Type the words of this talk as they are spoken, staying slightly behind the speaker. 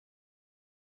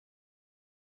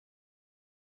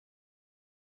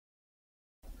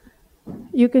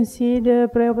You can see the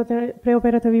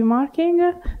preoperative marking,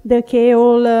 the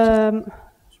keyhole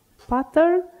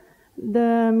pattern,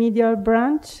 the medial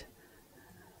branch,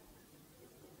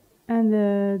 and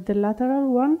the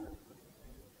lateral one.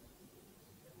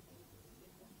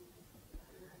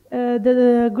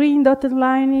 The green dotted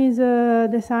line is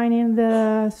designing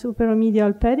the Supero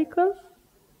medial pedicle.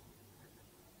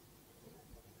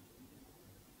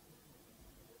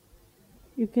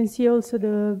 You can see also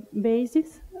the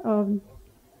basis of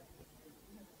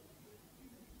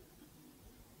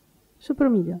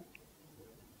supromedial.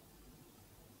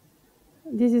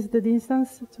 This is the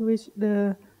distance to which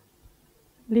the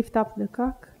lift up the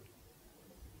cock.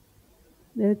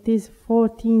 That is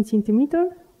 14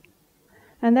 centimeters.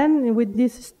 And then with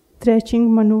this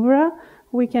stretching maneuver,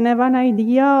 we can have an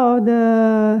idea of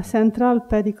the central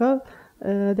pedicle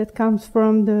that comes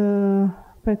from the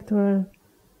pectoral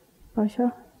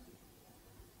fascia.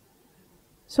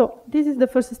 So this is the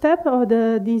first step of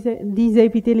the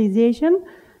desepithelialization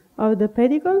of the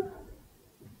pedicle.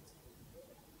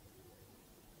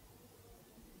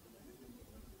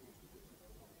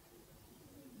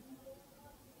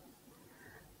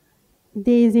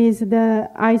 This is the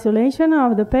isolation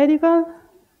of the pedicle.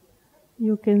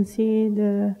 You can see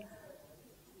the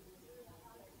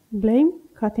blade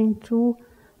cutting through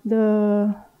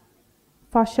the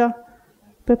fascia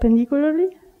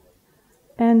perpendicularly,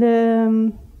 and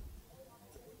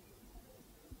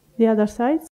the other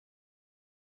side.